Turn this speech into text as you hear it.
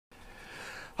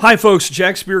Hi, folks.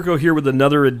 Jack Spirko here with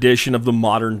another edition of the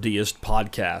Modern Deist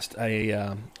podcast.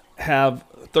 I have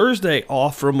Thursday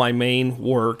off from my main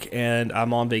work, and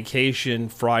I'm on vacation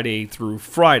Friday through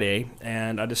Friday,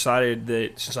 and I decided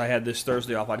that since I had this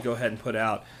Thursday off, I'd go ahead and put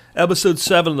out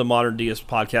Episode-07 of the Modern Deist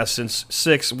podcast, since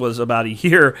 6 was about a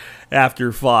year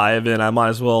after 5, and I might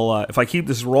as well, if I keep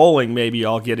this rolling, maybe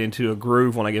I'll get into a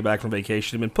groove when I get back from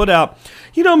vacation and put out,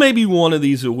 maybe one of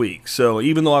these a week. So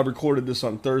even though I recorded this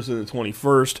on Thursday the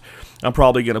 21st, I'm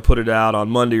probably going to put it out on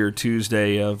Monday or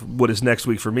Tuesday of what is next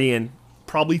week for me, and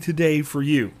probably today for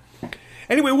you.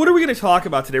 Anyway, what are we going to talk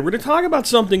about today? We're going to talk about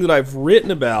something that I've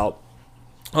written about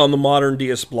on the Modern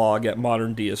Deist blog at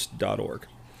moderndeist.org.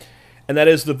 And that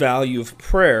is the value of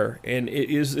prayer. And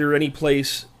is there any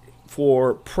place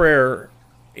for prayer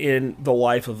in the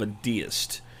life of a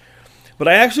deist? But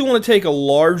I actually want to take a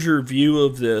larger view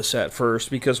of this at first,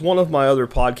 because one of my other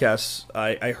podcasts,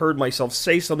 I heard myself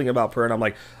say something about prayer, and I'm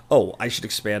like, oh, I should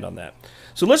expand on that.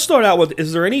 So let's start out with,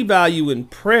 is there any value in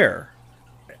prayer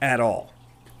at all?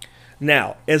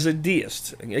 Now, as a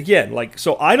deist, again,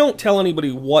 so I don't tell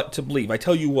anybody what to believe. I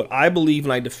tell you what I believe,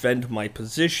 and I defend my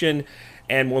position.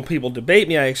 And when people debate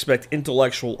me, I expect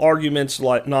intellectual arguments,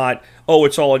 not, oh,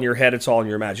 it's all in your head, it's all in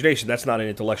your imagination. That's not an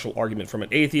intellectual argument from an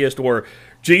atheist, or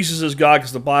Jesus is God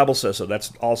because the Bible says so.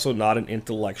 That's also not an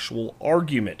intellectual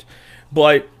argument.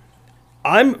 But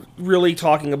I'm really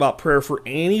talking about prayer for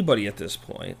anybody at this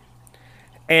point,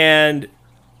 and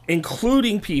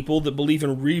including people that believe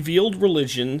in revealed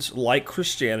religions like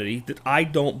Christianity that I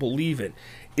don't believe in.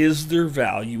 Is there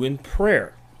value in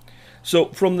prayer? So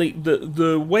from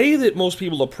the way that most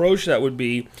people approach that would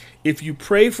be, if you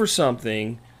pray for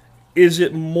something, is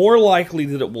it more likely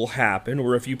that it will happen?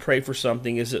 Or if you pray for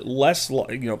something, is it less,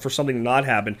 for something to not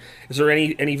happen? Is there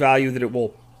any value that it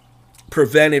will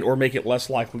prevent it or make it less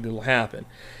likely that it will happen?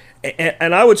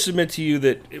 And I would submit to you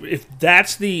that if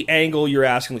that's the angle you're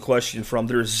asking the question from,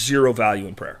 there is zero value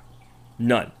in prayer.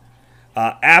 None.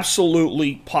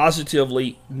 Absolutely,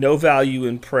 positively, no value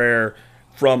in prayer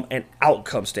from an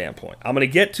outcome standpoint. I'm going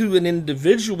to get to an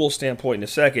individual standpoint in a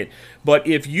second, but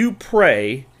if you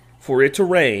pray for it to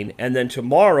rain, and then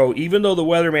tomorrow, even though the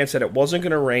weatherman said it wasn't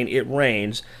going to rain, it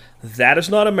rains, that is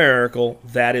not a miracle,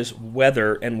 that is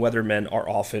weather, and weathermen are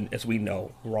often, as we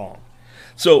know, wrong.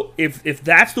 So if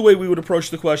that's the way we would approach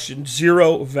the question,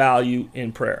 zero value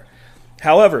in prayer.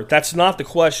 However, that's not the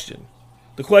question.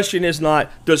 The question is not,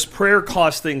 does prayer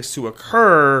cause things to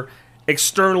occur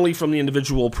externally from the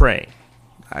individual praying?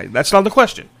 That's not the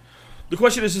question. The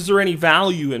question is there any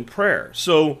value in prayer?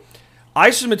 So I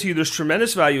submit to you there's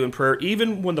tremendous value in prayer,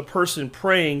 even when the person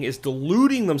praying is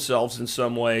deluding themselves in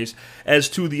some ways as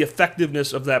to the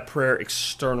effectiveness of that prayer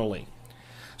externally.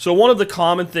 So one of the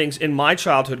common things in my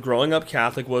childhood growing up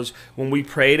Catholic was when we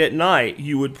prayed at night,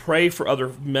 you would pray for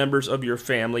other members of your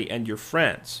family and your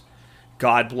friends.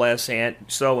 God bless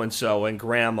Aunt so-and-so and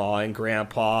Grandma and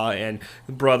Grandpa and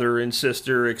brother and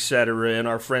sister, etc., and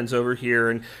our friends over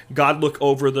here, and God look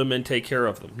over them and take care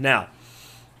of them. Now,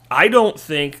 I don't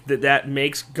think that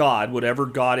makes God, whatever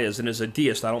God is, and as a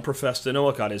deist, I don't profess to know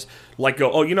what God is,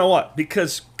 go, oh, you know what,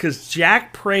 because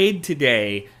Jack prayed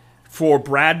today for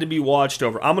Brad to be watched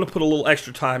over, I'm going to put a little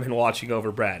extra time in watching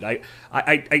over Brad.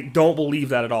 I don't believe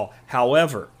that at all.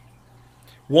 However,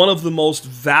 one of the most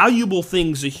valuable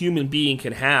things a human being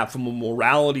can have from a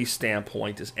morality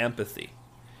standpoint is empathy.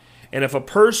 And if a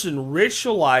person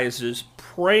ritualizes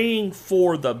praying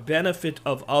for the benefit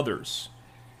of others,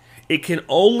 it can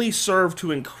only serve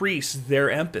to increase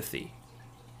their empathy,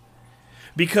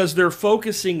 because they're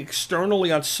focusing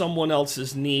externally on someone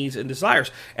else's needs and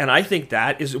desires. And I think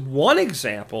that is one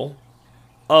example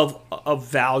of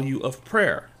value of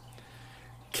prayer.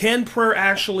 Can prayer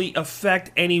actually affect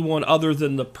anyone other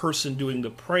than the person doing the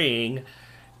praying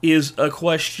is a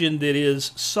question that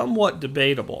is somewhat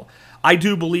debatable. I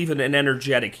do believe in an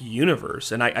energetic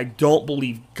universe, and I don't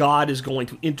believe God is going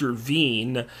to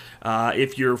intervene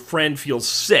if your friend feels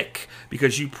sick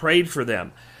because you prayed for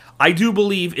them. I do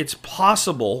believe it's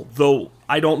possible, though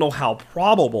I don't know how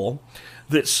probable,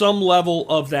 that some level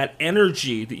of that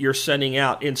energy that you're sending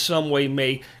out in some way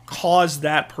may cause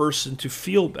that person to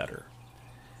feel better.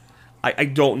 I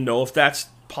don't know if that's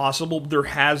possible. There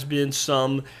has been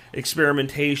some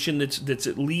experimentation that's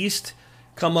at least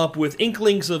come up with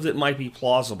inklings of it might be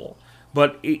plausible.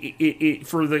 But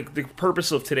for the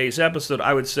purpose of today's episode,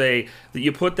 I would say that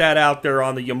you put that out there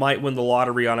on that you might win the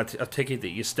lottery on a ticket that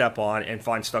you step on and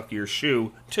find stuck to your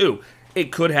shoe, too.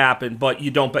 It could happen, but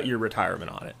you don't bet your retirement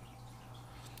on it.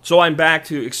 So I'm back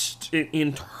to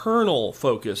internal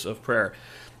focus of prayer.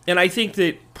 And I think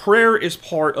that prayer is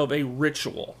part of a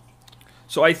ritual.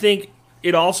 So I think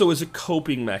it also is a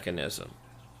coping mechanism.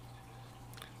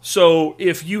 So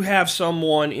if you have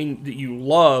someone that you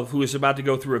love who is about to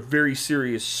go through a very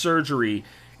serious surgery,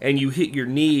 and you hit your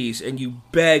knees and you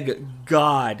beg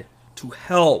God to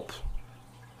help,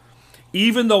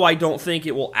 even though I don't think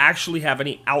it will actually have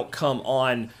any outcome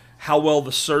on how well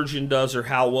the surgeon does or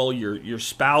how well your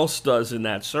spouse does in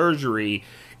that surgery,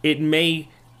 it may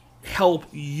help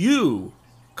you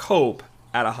cope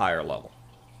at a higher level,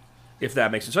 if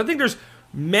that makes sense. So I think there's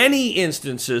many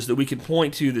instances that we can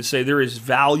point to that say there is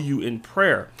value in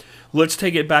prayer. Let's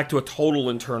take it back to a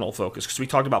total internal focus, because we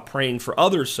talked about praying for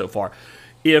others so far.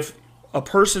 If a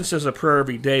person says a prayer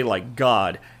every day like,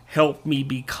 God, help me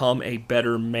become a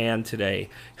better man today.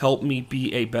 Help me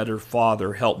be a better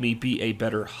father. Help me be a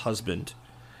better husband.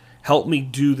 Help me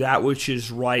do that which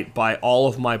is right by all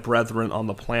of my brethren on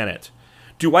the planet.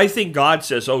 Do I think God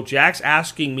says, oh, Jack's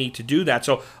asking me to do that,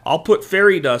 so I'll put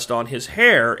fairy dust on his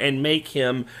hair and make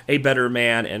him a better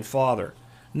man and father?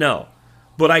 No.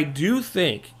 But I do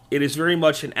think it is very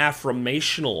much an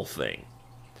affirmational thing.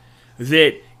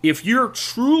 That if you're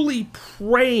truly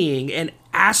praying and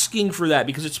asking for that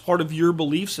because it's part of your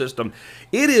belief system,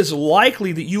 it is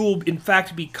likely that you will in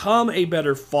fact become a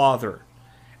better father,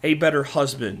 a better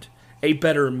husband, a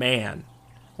better man,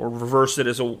 or reverse it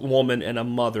as a woman and a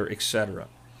mother, etc.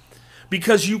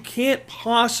 Because you can't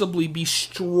possibly be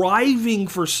striving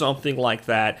for something like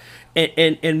that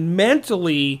and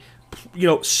mentally,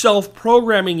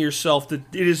 self-programming yourself that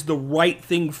it is the right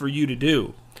thing for you to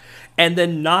do, and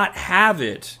then not have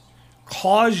it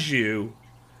cause you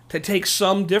to take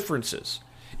some differences.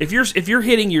 If you're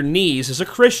hitting your knees as a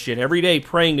Christian every day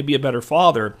praying to be a better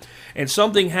father, and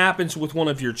something happens with one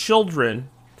of your children,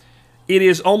 it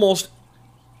is almost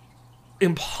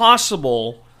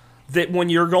impossible that when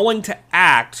you're going to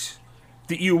act,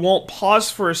 that you won't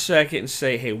pause for a second and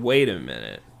say, hey, wait a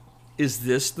minute. Is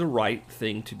this the right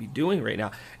thing to be doing right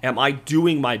now? Am I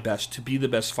doing my best to be the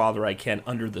best father I can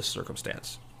under this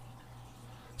circumstance?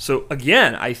 So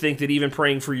again, I think that even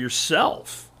praying for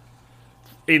yourself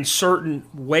in certain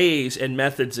ways and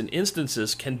methods and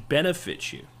instances can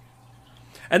benefit you.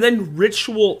 And then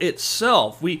ritual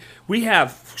itself. We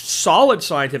have solid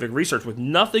scientific research with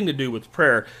nothing to do with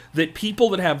prayer that people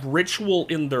that have ritual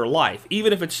in their life,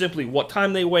 even if it's simply what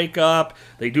time they wake up,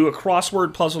 they do a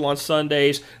crossword puzzle on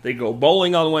Sundays, they go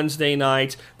bowling on Wednesday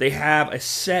nights, they have a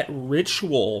set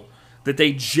ritual that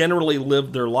they generally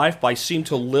live their life by, seem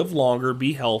to live longer,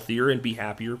 be healthier, and be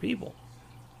happier people.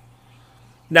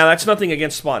 Now, that's nothing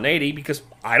against spontaneity, because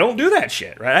I don't do that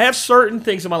shit, right? I have certain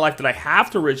things in my life that I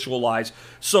have to ritualize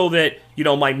so that,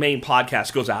 my main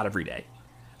podcast goes out every day,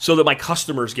 so that my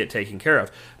customers get taken care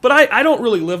of. But I don't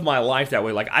really live my life that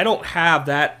way. Like, I don't have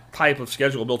that type of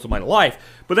schedule built in my life,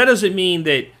 but that doesn't mean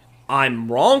that I'm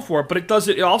wrong for it, but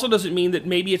it also doesn't mean that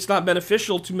maybe it's not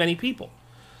beneficial to many people.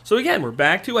 So again, we're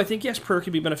back to, I think, yes, prayer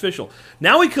can be beneficial.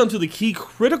 Now we come to the key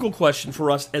critical question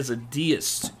for us as a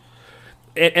deist.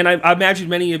 And I imagine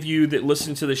many of you that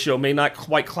listen to the show may not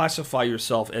quite classify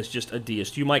yourself as just a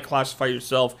deist. You might classify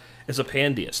yourself as a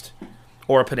pandeist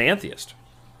or a panentheist,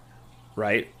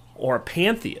 right? Or a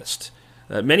pantheist.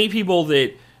 Many people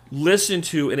that listen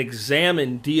to and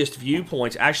examine deist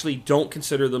viewpoints actually don't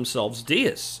consider themselves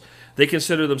deists. They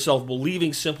consider themselves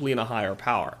believing simply in a higher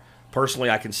power. Personally,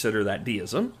 I consider that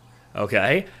deism.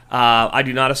 Okay? I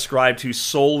do not ascribe to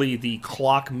solely the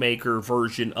clockmaker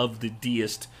version of the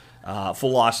deist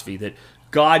philosophy that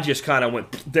God just kind of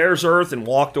went, there's Earth, and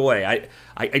walked away.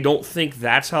 I don't think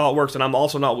that's how it works, and I'm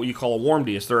also not what you call a warm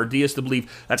deist. There are deists that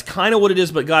believe that's kind of what it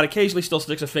is, but God occasionally still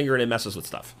sticks a finger in and messes with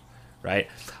stuff, right?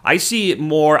 I see it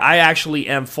more, I actually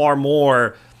am far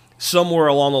more somewhere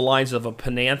along the lines of a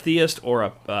panentheist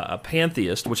or a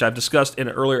pantheist, which I've discussed in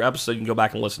an earlier episode you can go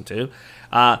back and listen to,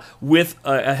 with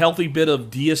a healthy bit of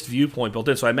deist viewpoint built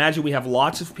in. So I imagine we have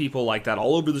lots of people like that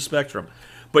all over the spectrum.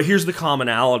 But here's the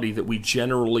commonality that we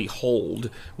generally hold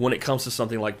when it comes to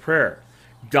something like prayer.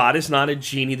 God is not a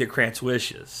genie that grants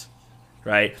wishes,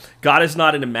 right? God is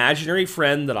not an imaginary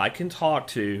friend that I can talk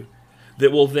to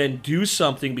that will then do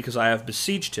something because I have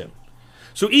beseeched him.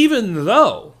 So even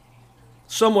though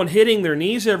someone hitting their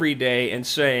knees every day and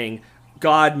saying,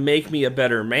 God, make me a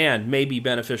better man, may be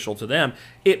beneficial to them,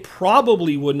 it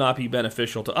probably would not be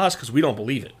beneficial to us because we don't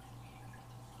believe it.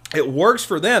 It works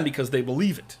for them because they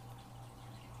believe it.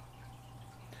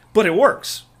 But it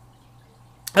works.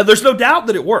 And there's no doubt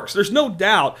that it works. There's no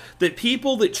doubt that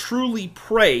people that truly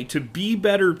pray to be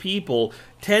better people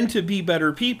tend to be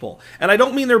better people. And I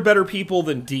don't mean they're better people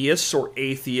than deists or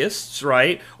atheists,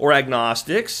 right? Or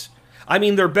agnostics. I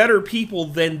mean they're better people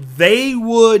than they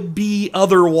would be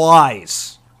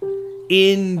otherwise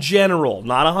in general,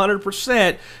 not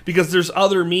 100%, because there's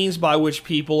other means by which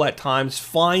people at times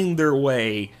find their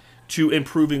way to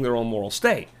improving their own moral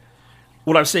state.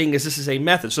 What I'm saying is this is a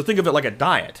method. So think of it like a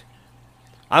diet.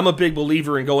 I'm a big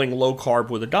believer in going low carb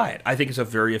with a diet. I think it's a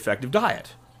very effective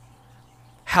diet.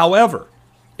 However,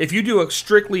 if you do a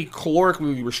strictly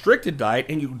calorically restricted diet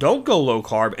and you don't go low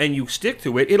carb and you stick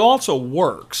to it, it also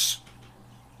works.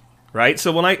 Right?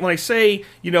 So when I say,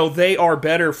 they are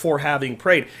better for having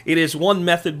prayed, it is one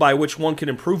method by which one can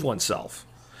improve oneself.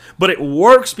 But it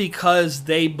works because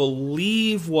they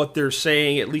believe what they're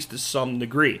saying, at least to some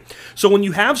degree. So when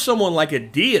you have someone like a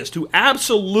deist who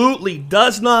absolutely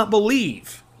does not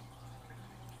believe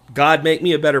God make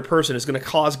me a better person is going to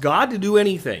cause God to do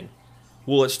anything,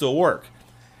 will it still work?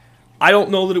 I don't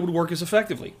know that it would work as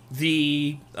effectively.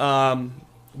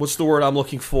 What's the word I'm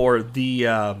looking for?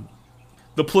 The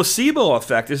placebo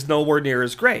effect is nowhere near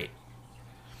as great.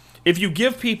 If you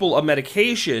give people a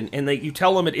medication and you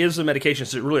tell them it is a medication,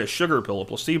 it's really a sugar pill, a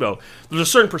placebo, there's a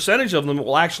certain percentage of them that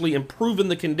will actually improve in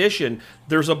the condition.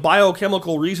 There's a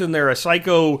biochemical reason there,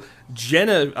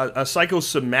 a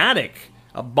psychosomatic,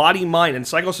 a body-mind, and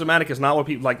psychosomatic is not what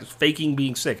people like faking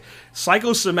being sick.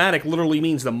 Psychosomatic literally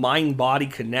means the mind-body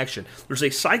connection. There's a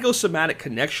psychosomatic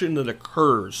connection that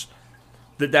occurs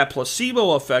that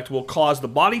placebo effect will cause the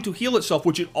body to heal itself,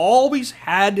 which it always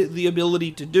had the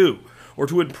ability to do, or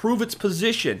to improve its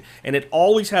position, and it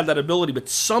always had that ability, but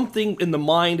something in the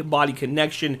mind-body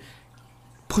connection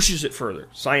pushes it further.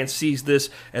 Science sees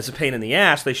this as a pain in the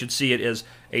ass. They should see it as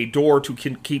a door to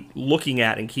keep looking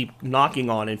at and keep knocking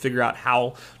on and figure out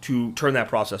how to turn that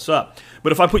process up.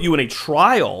 But if I put you in a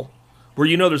trial where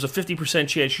there's a 50%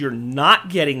 chance you're not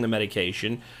getting the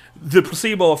medication, the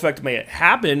placebo effect may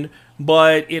happen,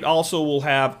 but it also will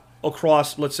have,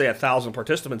 across, let's say, 1,000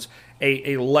 participants,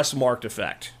 a less marked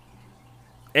effect.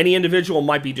 Any individual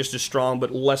might be just as strong,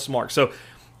 but less marked. So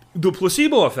the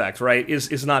placebo effect, right,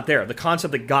 is not there. The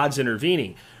concept that God's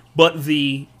intervening. But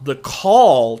the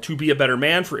call to be a better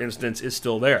man, for instance, is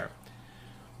still there.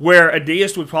 Where a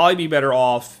deist would probably be better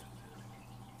off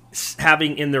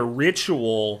having in their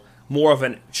ritual more of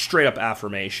a straight-up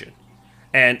affirmation.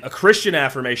 And a Christian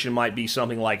affirmation might be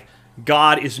something like,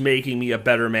 God is making me a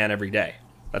better man every day.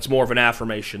 That's more of an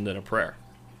affirmation than a prayer.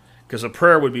 Because a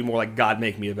prayer would be more like, God,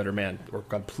 make me a better man, or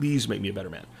God, please make me a better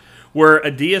man. Where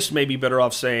a deist may be better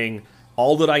off saying,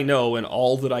 all that I know and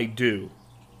all that I do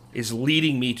is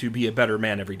leading me to be a better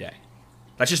man every day.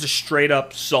 That's just a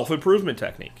straight-up self-improvement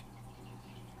technique.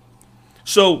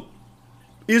 So,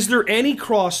 is there any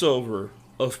crossover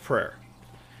of prayer?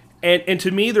 And to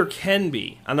me, there can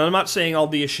be. And I'm not saying all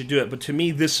deists should do it, but to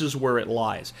me, this is where it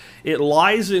lies. It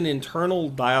lies in internal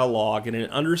dialogue and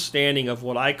an understanding of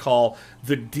what I call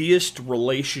the deist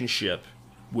relationship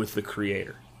with the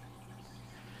Creator.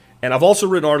 And I've also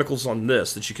written articles on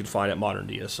this that you can find at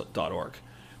moderndeists.org.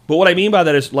 But what I mean by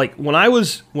that is, like, when I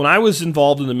was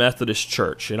involved in the Methodist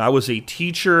Church, and I was a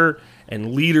teacher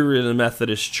and leader in the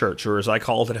Methodist Church, or as I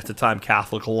called it at the time,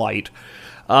 Catholic Light,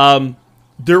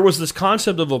 there was this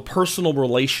concept of a personal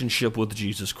relationship with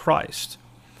Jesus Christ.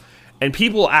 And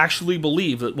people actually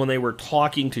believe that when they were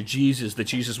talking to Jesus, that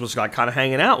Jesus was kind of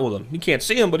hanging out with them. You can't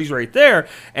see him, but he's right there,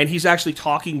 and he's actually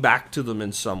talking back to them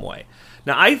in some way.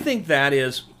 Now, I think that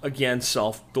is, again,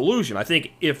 self-delusion. I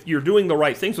think if you're doing the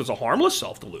right things, it's a harmless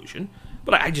self-delusion,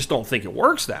 but I just don't think it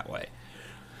works that way.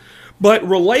 But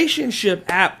relationship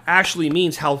actually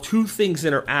means how two things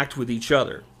interact with each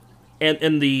other.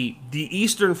 And the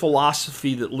Eastern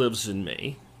philosophy that lives in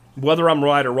me, whether I'm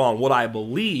right or wrong, what I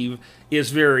believe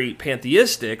is very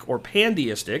pantheistic or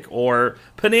pandeistic or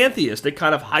panentheistic,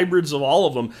 kind of hybrids of all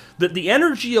of them, that the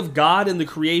energy of God in the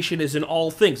creation is in all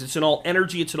things. It's in all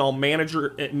energy, it's in all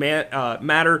matter,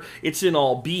 it's in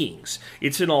all beings,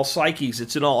 it's in all psyches,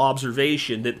 it's in all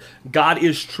observation, that God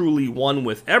is truly one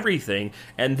with everything,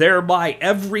 and thereby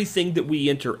everything that we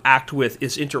interact with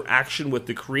is interaction with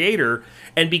the Creator,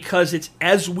 and because it's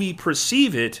as we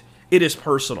perceive it, it is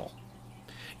personal.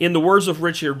 In the words of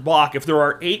Richard Bach, if there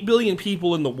are 8 billion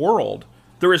people in the world,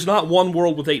 there is not one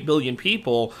world with 8 billion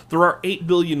people. There are 8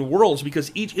 billion worlds,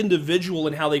 because each individual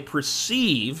and how they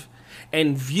perceive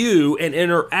and view and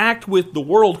interact with the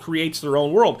world creates their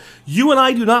own world. You and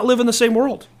I do not live in the same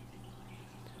world.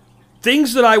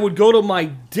 Things that I would go to my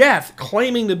death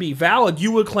claiming to be valid,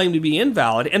 you would claim to be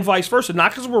invalid, and vice versa.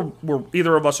 Not because we're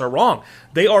either of us are wrong.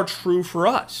 They are true for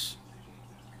us.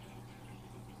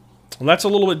 And that's a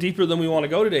little bit deeper than we want to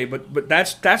go today, but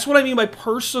that's what I mean by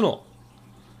personal.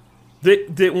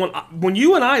 That when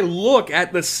you and I look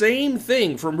at the same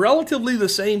thing from relatively the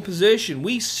same position,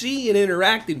 we see and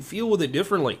interact and feel with it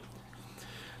differently.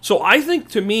 So I think,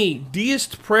 to me,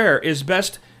 deist prayer is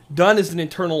best done as an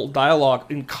internal dialogue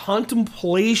in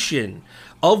contemplation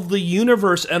of the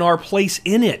universe and our place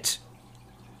in it.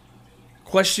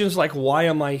 Questions like, why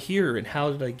am I here, and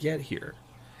how did I get here?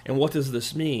 And what does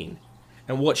this mean?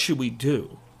 And what should we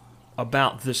do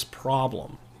about this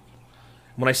problem?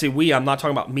 When I say we, I'm not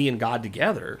talking about me and God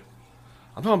together.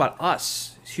 I'm talking about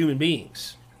us as human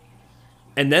beings.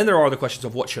 And then there are the questions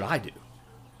of, what should I do?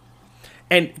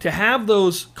 And to have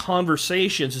those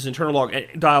conversations as internal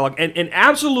dialogue, and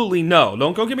absolutely no,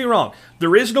 don't go get me wrong,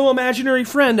 there is no imaginary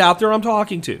friend out there I'm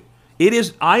talking to.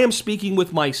 I am speaking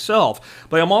with myself,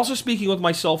 but I'm also speaking with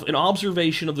myself in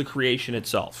observation of the creation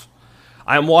itself.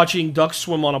 I'm watching ducks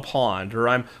swim on a pond, or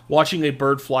I'm watching a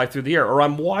bird fly through the air, or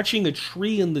I'm watching a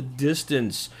tree in the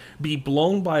distance be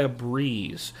blown by a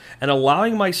breeze, and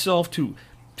allowing myself to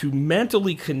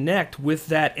mentally connect with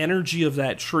that energy of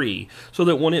that tree, so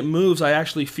that when it moves, I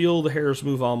actually feel the hairs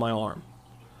move on my arm.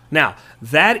 Now,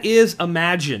 that is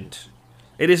imagined.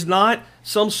 It is not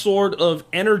some sort of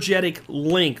energetic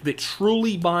link that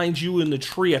truly binds you in the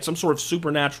tree at some sort of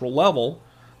supernatural level,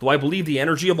 though I believe the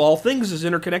energy of all things is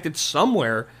interconnected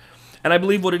somewhere, and I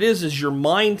believe what it is your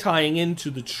mind tying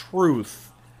into the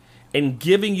truth and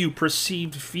giving you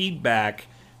perceived feedback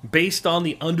based on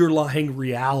the underlying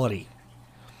reality.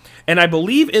 And I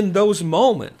believe in those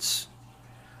moments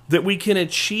that we can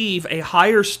achieve a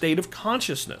higher state of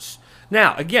consciousness.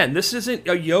 Now, again, this isn't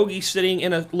a yogi sitting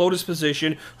in a lotus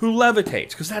position who levitates,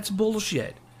 because that's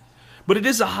bullshit. But it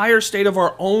is a higher state of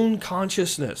our own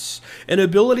consciousness, an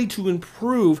ability to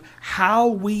improve how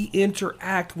we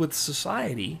interact with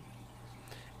society.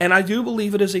 And I do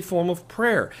believe it is a form of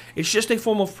prayer. It's just a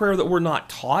form of prayer that we're not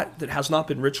taught, that has not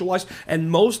been ritualized, and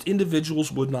most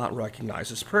individuals would not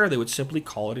recognize as prayer. They would simply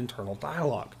call it internal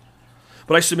dialogue.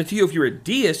 But I submit to you, if you're a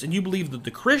deist and you believe that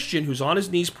the Christian who's on his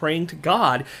knees praying to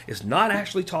God is not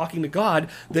actually talking to God,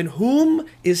 then whom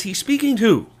is he speaking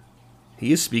to?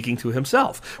 He is speaking to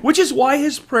himself, which is why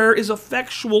his prayer is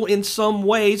effectual in some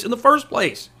ways in the first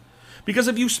place. Because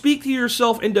if you speak to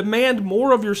yourself and demand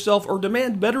more of yourself, or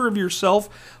demand better of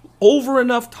yourself over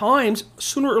enough times,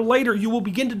 sooner or later you will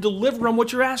begin to deliver on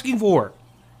what you're asking for.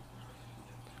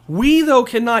 We, though,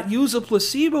 cannot use a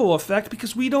placebo effect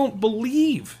because we don't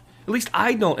believe. At least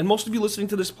I don't, and most of you listening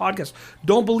to this podcast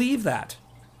don't believe that.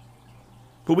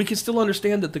 But we can still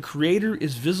understand that the Creator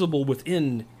is visible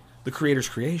within the Creator's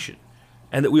creation,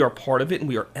 and that we are part of it and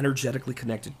we are energetically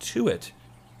connected to it.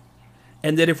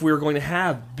 And that if we're going to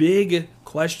have big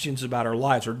questions about our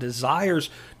lives, or desires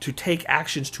to take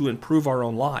actions to improve our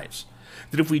own lives,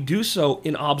 that if we do so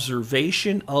in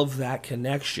observation of that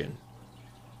connection,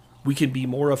 we can be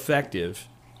more effective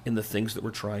in the things that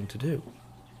we're trying to do.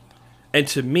 And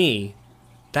to me,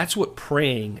 that's what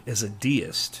praying as a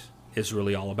deist is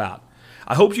really all about.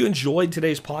 I hope you enjoyed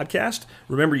today's podcast.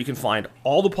 Remember, you can find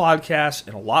all the podcasts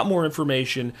and a lot more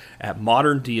information at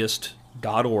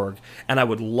moderndeist.org. And I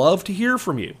would love to hear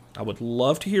from you. You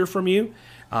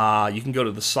can go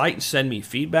to the site and send me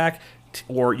feedback,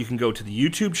 or you can go to the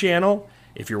YouTube channel.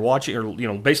 If you're watching,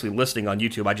 or basically listening on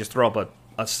YouTube, I just throw up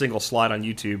a single slide on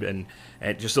YouTube, and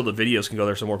just so the videos can go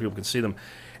there so more people can see them.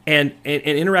 And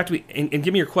interact with me and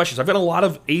give me your questions. I've got a lot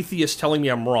of atheists telling me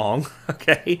I'm wrong,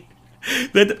 okay?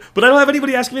 But I don't have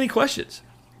anybody asking me any questions.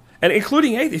 And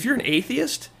including atheists. If you're an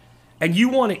atheist and you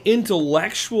want an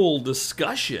intellectual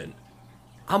discussion,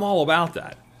 I'm all about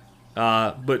that.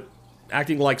 But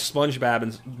acting like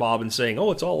SpongeBob and saying,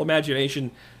 oh, it's all imagination,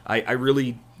 I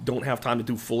really don't have time to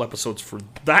do full episodes for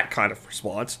that kind of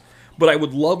response. But I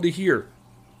would love to hear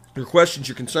your questions,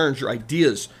 your concerns, your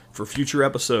ideas for future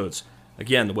episodes.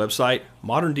 Again, the website,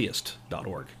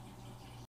 moderndeist.org.